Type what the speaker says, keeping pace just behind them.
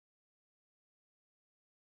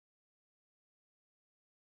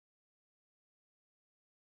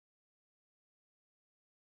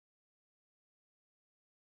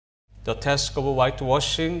the task of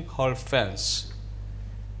whitewashing her fence.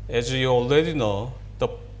 As you already know,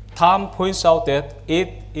 Tom points out that it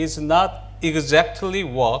is not exactly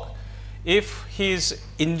work if he is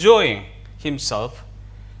enjoying himself,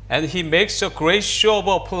 and he makes a great show of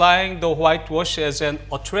applying the whitewash as an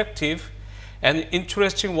attractive and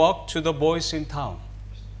interesting work to the boys in town.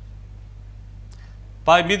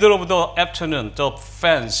 By middle of the afternoon, the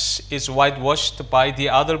fence is whitewashed by the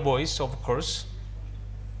other boys, of course.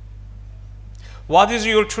 What is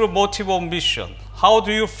your true motive of mission? How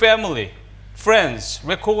do your family, friends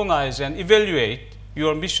recognize and evaluate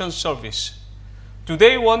your mission service? Do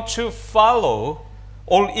they want to follow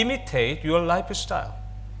or imitate your lifestyle?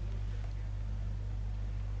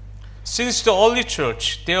 Since the early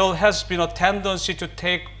church, there has been a tendency to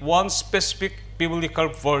take one specific biblical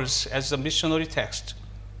verse as the missionary text.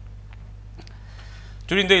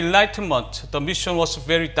 During the Enlightenment, the mission was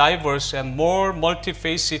very diverse and more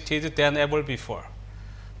multifaceted than ever before.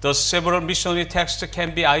 Thus, several missionary texts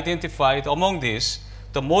can be identified. Among these,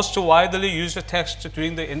 the most widely used text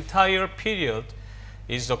during the entire period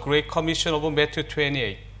is the Great Commission of Matthew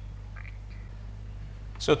 28.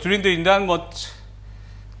 So during the Enlightenment,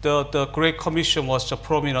 the Great Commission was a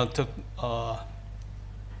prominent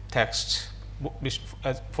text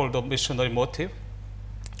for the missionary motive.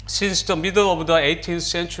 Since the middle of the 18th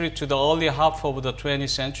century to the early half of the 20th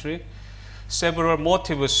century, several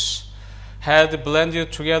motives had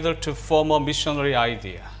blended together to form a missionary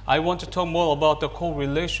idea. I want to talk more about the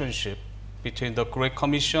co-relationship between the Great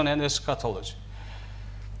Commission and eschatology.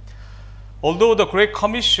 Although the Great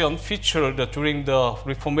Commission featured during the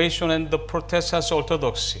Reformation and the Protestant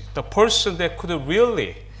Orthodoxy, the person that could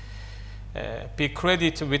really be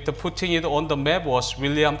credited with putting it on the map was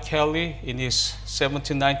William Kelly in his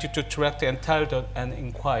 1792 tract entitled An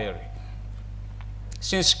Inquiry.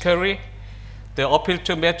 Since Kelly, the appeal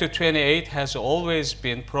to Matthew 28 has always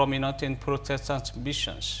been prominent in Protestant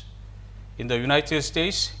missions. In the United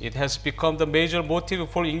States, it has become the major motive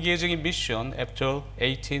for engaging in mission after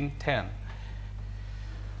 1810.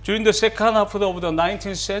 During the second half of the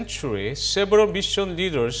 19th century, several mission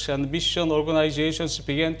leaders and mission organizations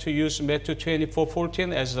began to use Matthew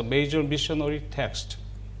 24:14 as the major missionary text.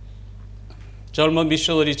 German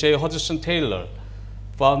missionary J. Hudson Taylor,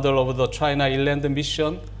 founder of the China Inland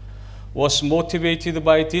Mission, was motivated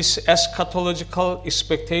by these eschatological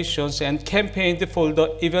expectations and campaigned for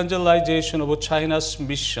the evangelization of China's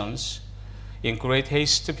missions in great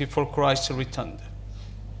haste before Christ returned.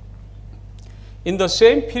 In the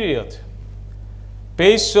same period,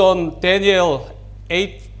 based on Daniel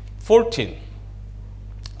 8:14,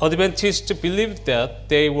 Adventists believed that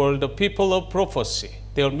they were the people of prophecy.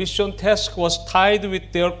 Their mission task was tied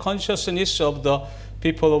with their consciousness of the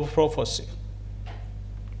people of prophecy.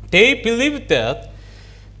 They believed that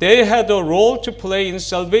they had a role to play in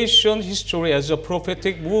salvation history as a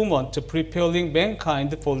prophetic movement preparing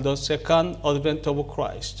mankind for the second advent of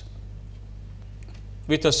Christ.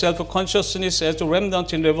 With a self-consciousness as a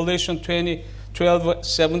remnant in Revelation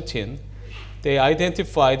 12:17, they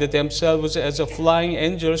identified themselves as flying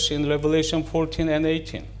angels in Revelation 14 and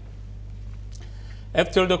 18.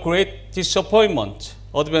 After the great disappointment,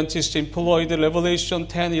 Adventists employed Revelation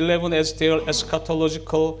 10:11 as their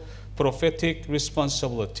eschatological prophetic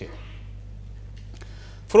responsibility.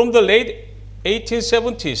 From the late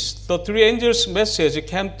 1870s, the three angels' message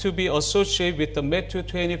came to be associated with the Matthew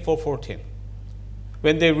 24:14.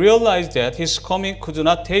 When they realized that his coming could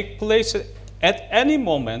not take place at any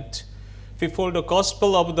moment before the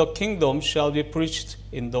gospel of the kingdom shall be preached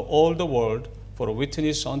in all the world for a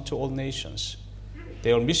witness unto all nations.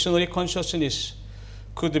 Their missionary consciousness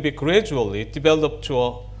could be gradually developed to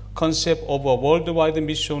a concept of a worldwide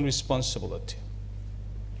mission responsibility.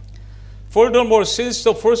 Furthermore, since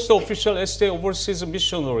the first official estate overseas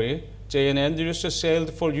missionary, J. N. Andrews,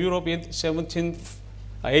 sailed for Europe in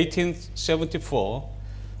 1874,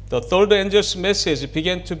 the third angel's message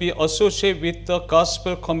began to be associated with the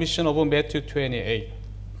gospel commission of Matthew 28.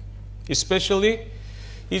 Especially,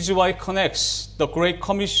 is why connects the Great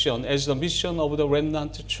Commission as the mission of the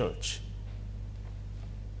remnant church.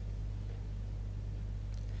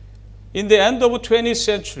 In the end of the 20th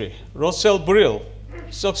century, Russell Brill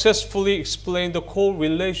successfully explained the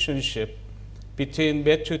co-relationship between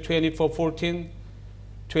Matthew 24:14,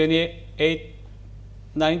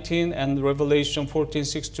 28:19, and Revelation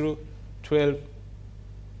 14:6-12,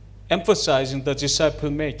 emphasizing the disciple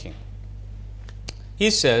making. He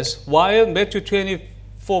says, while Matthew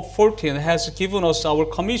 24:14 has given us our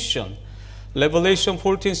commission, Revelation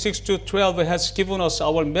 14:6-12 has given us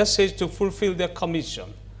our message to fulfill that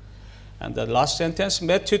commission. And the last sentence,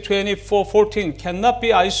 Matthew 24:14 cannot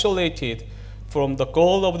be isolated from the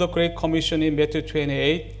goal of the Great Commission in Matthew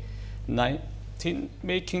 28:19,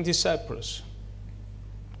 making disciples.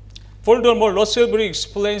 Furthermore, Russell Briggs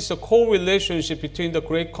explains the co-relationship between the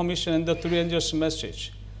Great Commission and the three angels'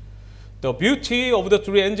 message. The beauty of the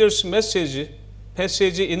three angels'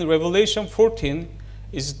 passage in Revelation 14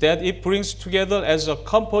 is that it brings together as a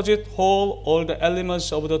composite whole all the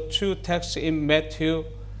elements of the two texts in Matthew.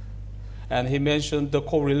 And he mentioned the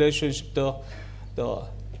co-relationship, the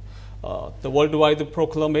worldwide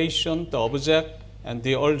proclamation, the object, and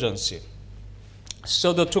the urgency.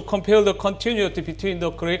 So to compare the continuity between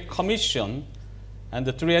the Great Commission and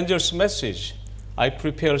the three angels' message, I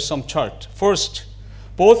prepared some chart. First,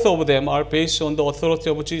 both of them are based on the authority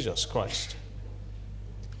of Jesus Christ.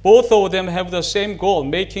 Both of them have the same goal,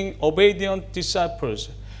 making obedient disciples,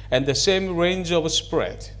 and the same range of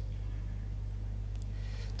spread.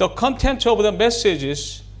 The content of the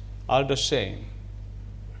messages are the same.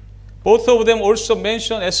 Both of them also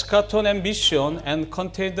mention eschaton and mission and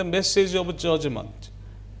contain the message of judgment.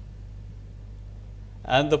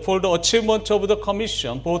 And for the achievement of the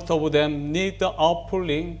commission, both of them need the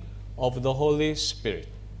outpouring of the Holy Spirit.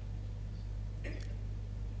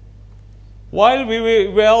 While we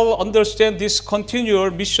well understand this continual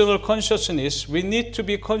missional consciousness, we need to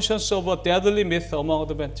be conscious of a deadly myth among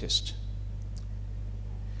Adventists.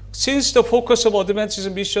 Since the focus of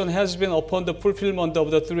Adventist mission has been upon the fulfillment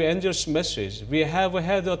of the three angels' message, we have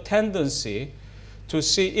had a tendency to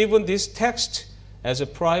see even this text as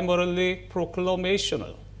primarily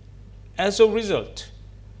proclamational. As a result,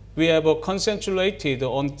 we have concentrated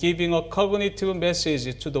on giving a cognitive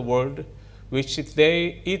message to the world, which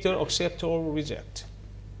they either accept or reject.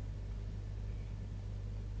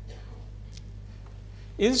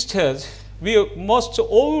 Instead, we must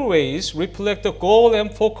always reflect the goal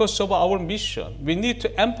and focus of our mission. We need to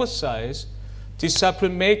emphasize disciple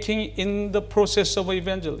making in the process of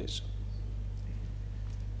evangelism.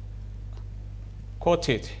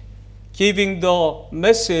 Quoted, giving the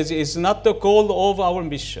message is not the goal of our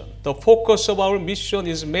mission. The focus of our mission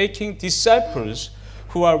is making disciples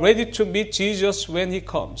who are ready to meet Jesus when he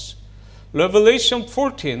comes. Revelation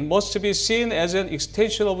 14 must be seen as an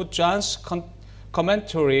extension of John's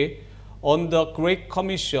commentary on the Great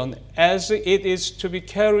Commission as it is to be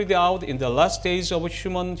carried out in the last days of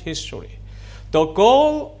human history. The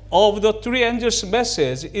goal of the three angels'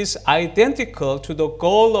 message is identical to the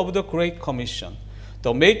goal of the Great Commission,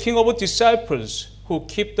 the making of disciples who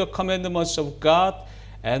keep the commandments of God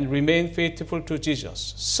and remain faithful to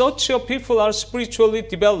Jesus. Such people are spiritually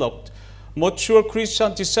developed, mature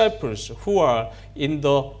Christian disciples who are in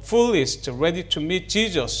the fullest ready to meet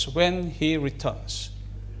Jesus when he returns.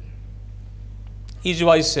 E.G.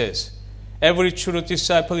 White says, every true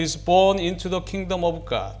disciple is born into the kingdom of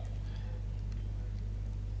God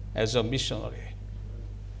as a missionary.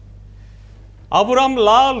 Abraham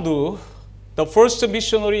Lalu, the first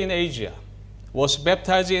missionary in Asia, was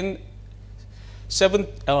baptized in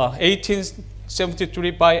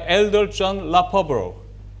 1873 by Elder John Lapabro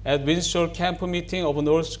at Windsor Camp Meeting of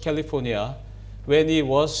North California when he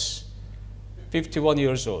was 51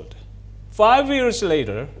 years old. 5 years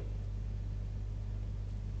later,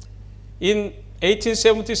 in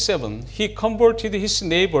 1877, he converted his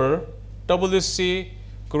neighbor, W.C.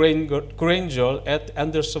 Granger, at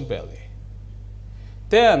Anderson Valley.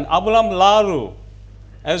 Then, Abraham Laru,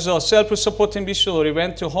 as a self-supporting missionary,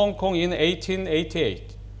 went to Hong Kong in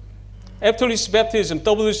 1888. After his baptism,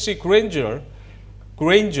 W.C. Granger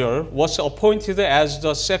was appointed as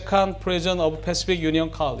the second president of Pacific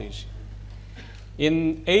Union College.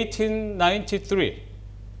 In 1893,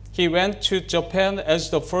 he went to Japan as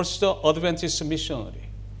the first Adventist missionary.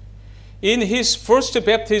 In his first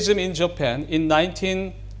baptism in Japan in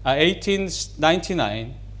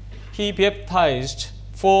 1899, he baptized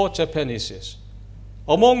 4 Japanese.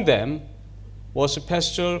 Among them was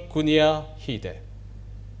Pastor Kuniya Hide.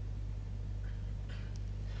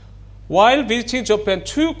 While visiting Japan,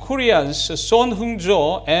 2 Koreans, Son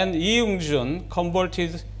Heung-jo and Lee Eung-jun,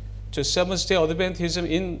 converted to Seventh-day Adventism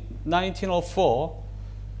in 1904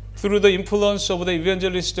 through the influence of the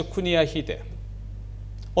evangelist Kuniya Hide.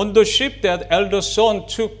 On the ship that Elder Son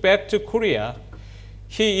took back to Korea,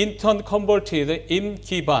 he in turn converted Im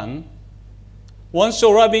Ki-ban. Once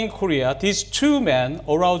arriving in Korea, these 2 men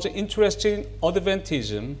aroused interest in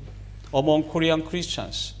Adventism among Korean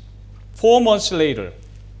Christians. 4 months later,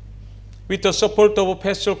 with the support of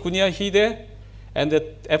Pastor Kuniya Hide and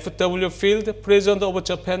F.W. Field, president of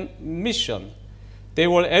Japan Mission, they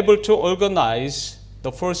were able to organize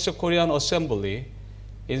the first Korean assembly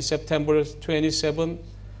in September 27,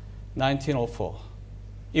 1904.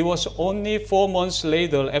 It was only 4 months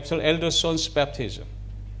later after elder son's baptism.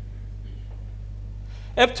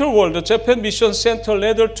 Afterward, the Japan Mission sent a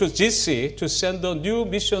letter to GC to send a new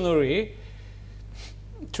missionary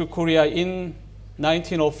to Korea in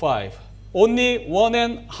 1905. Only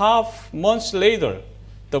 1.5 months later,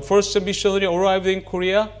 the first missionary arrived in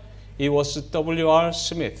Korea. It was W.R.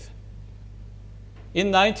 Smith.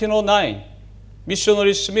 In 1909,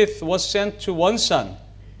 missionary Smith was sent to Wonsan,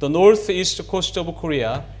 the northeast coast of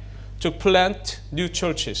Korea, to plant new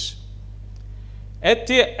churches. At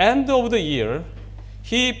the end of the year,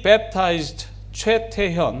 he baptized Choi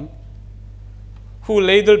Tae-hyun, who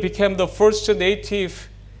later became the first native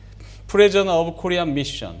president of Korean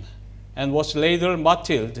mission and was later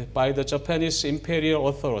martyred by the Japanese imperial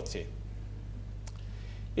authority.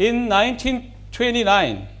 In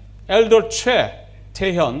 1929, Elder Choi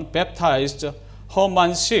Tae-hyun baptized Ho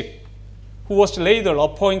Man-sik, who was later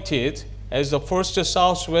appointed as the first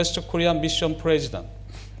Southwest Korean mission president.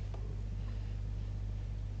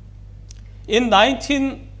 In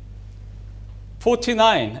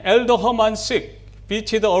 1949, Elder Ho Man-sik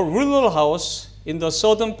visited a rural house in the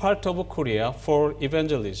southern part of Korea for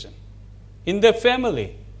evangelism. In their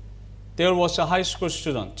family, there was a high school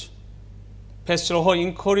student. Pastor Ho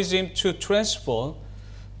encouraged him to transfer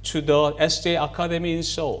to the SJ Academy in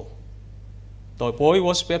Seoul. The boy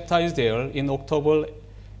was baptized there in October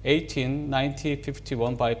 18,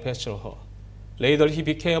 1951 by Pastor Ho. Later, he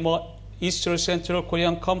became an Eastern Central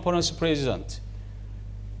Korean Conference president.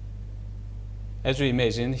 As you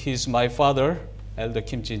imagine, he's my father, Elder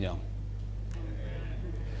Kim Jin-young.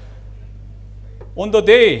 On the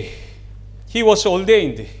day he was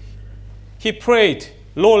ordained, he prayed,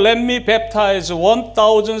 "Lord, let me baptize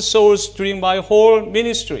 1,000 souls during my whole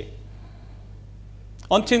ministry."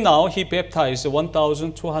 Until now, he baptized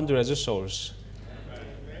 1,200 souls.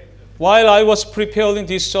 While I was preparing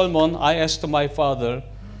this sermon, I asked my father,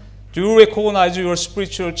 "Do you recognize your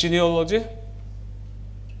spiritual genealogy?"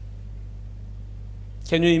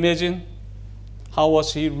 Can you imagine how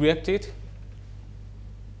was he reacted?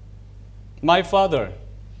 My father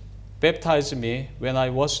baptized me when I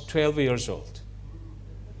was 12 years old.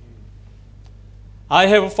 I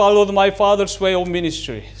have followed my father's way of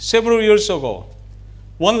ministry. Several years ago,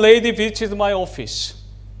 one lady visited my office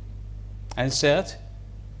and said,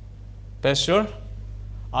 "Pastor,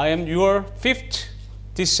 I am your 5th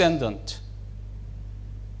descendant.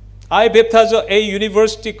 I baptized a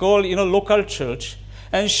university girl in a local church,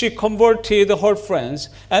 and she converted her friends,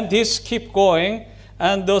 and this kept going,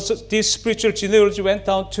 and this spiritual genealogy went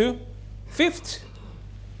down to 5th.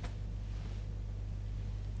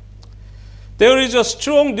 There is a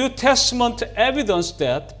strong New Testament evidence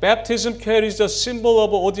that baptism carries the symbol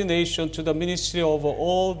of ordination to the ministry of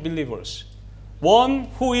all believers. One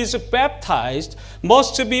who is baptized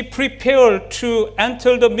must be prepared to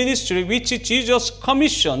enter the ministry which Jesus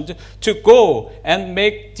commissioned to go and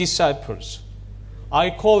make disciples.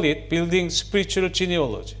 I call it building spiritual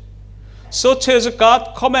genealogy. Such as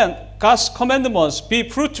God's commandments, be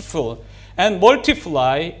fruitful and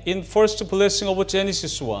multiply in first blessing of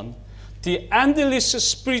Genesis 1. The endless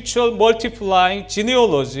spiritual multiplying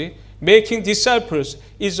genealogy, making disciples,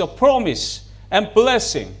 is a promise and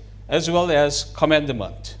blessing as well as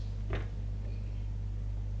commandment.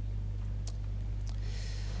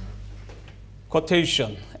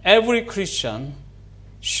 Quotation: every Christian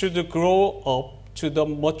should grow up to the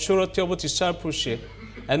maturity of discipleship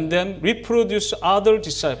and then reproduce other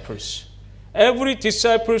disciples. Every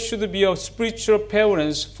disciple should be a spiritual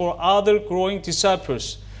parents for other growing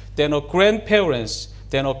disciples, then a grandparents,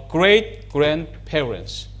 then a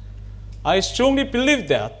great-grandparents. I strongly believe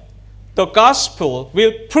that the gospel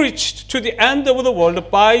will preach to the end of the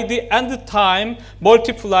world by the end time,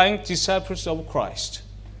 multiplying disciples of Christ.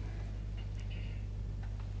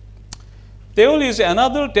 There is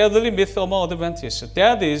another deadly myth among Adventists.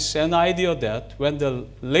 That is an idea that when the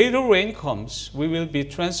later rain comes, we will be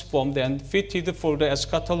transformed and fitted for the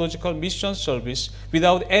eschatological mission service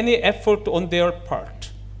without any effort on their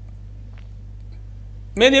part.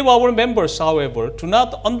 Many of our members, however, do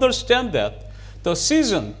not understand that the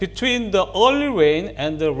season between the early rain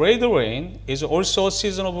and the later rain is also a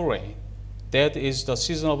season of rain. That is the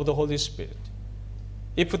season of the Holy Spirit.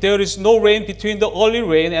 If there is no rain between the early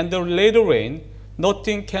rain and the later rain,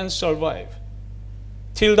 nothing can survive.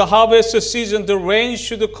 Till the harvest season, the rain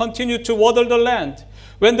should continue to water the land.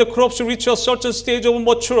 When the crops reach a certain stage of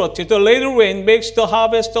maturity, the later rain makes the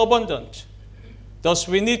harvest abundant. Thus,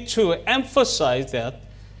 we need to emphasize that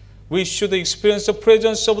we should experience the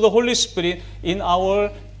presence of the Holy Spirit in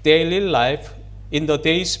our daily life in the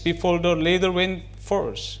days before the later rain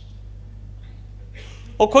falls.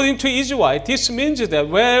 According to Easywhite, this means that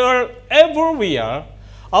wherever we are,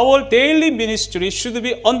 our daily ministry should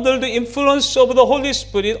be under the influence of the Holy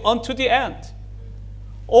Spirit unto the end.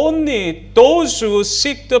 Only those who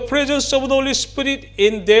seek the presence of the Holy Spirit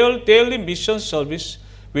in their daily mission service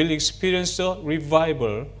will experience a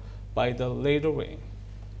revival by the later rain.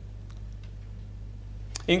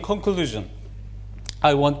 In conclusion,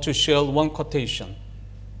 I want to share one quotation.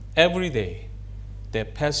 Every day, the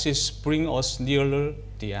passes bring us nearer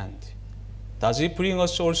the end. Does it bring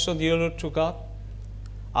us also nearer to God?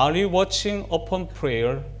 Are we watching upon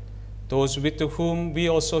prayer? Those with whom we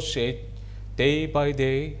associate day by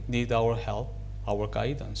day need our help, our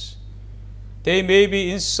guidance. They may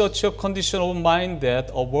be in such a condition of mind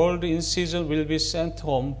that a word in season will be sent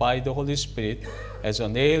home by the Holy Spirit as a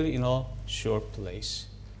nail in a sure place.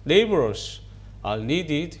 Laborers are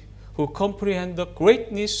needed who comprehend the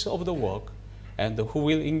greatness of the work and who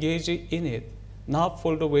will engage in it not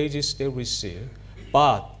for the wages they receive,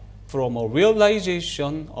 but from a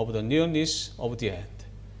realization of the nearness of the end.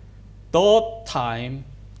 The time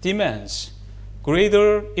demands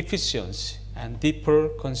greater efficiency and deeper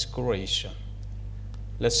consecration.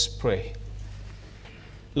 Let's pray.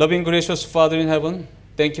 Loving, gracious Father in heaven,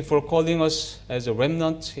 thank you for calling us as a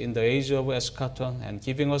remnant in the age of eschaton and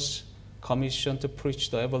giving us commission to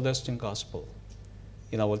preach the everlasting gospel.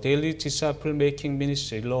 In our daily disciple-making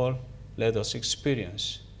ministry, Lord, let us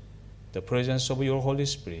experience the presence of your Holy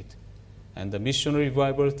Spirit and the missionary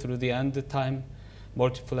revival through the end time,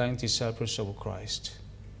 multiplying disciples of Christ.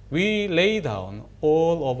 We lay down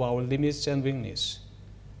all of our limits and weakness.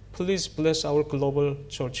 Please bless our global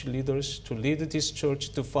church leaders to lead this church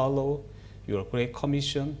to follow your great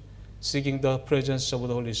commission, seeking the presence of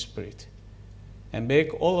the Holy Spirit. And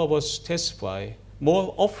make all of us testify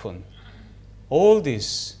more often. All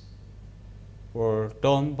this were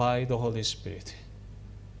done by the Holy Spirit.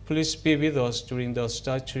 Please be with us during the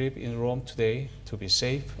study trip in Rome today to be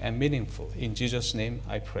safe and meaningful. In Jesus' name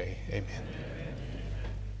I pray. Amen.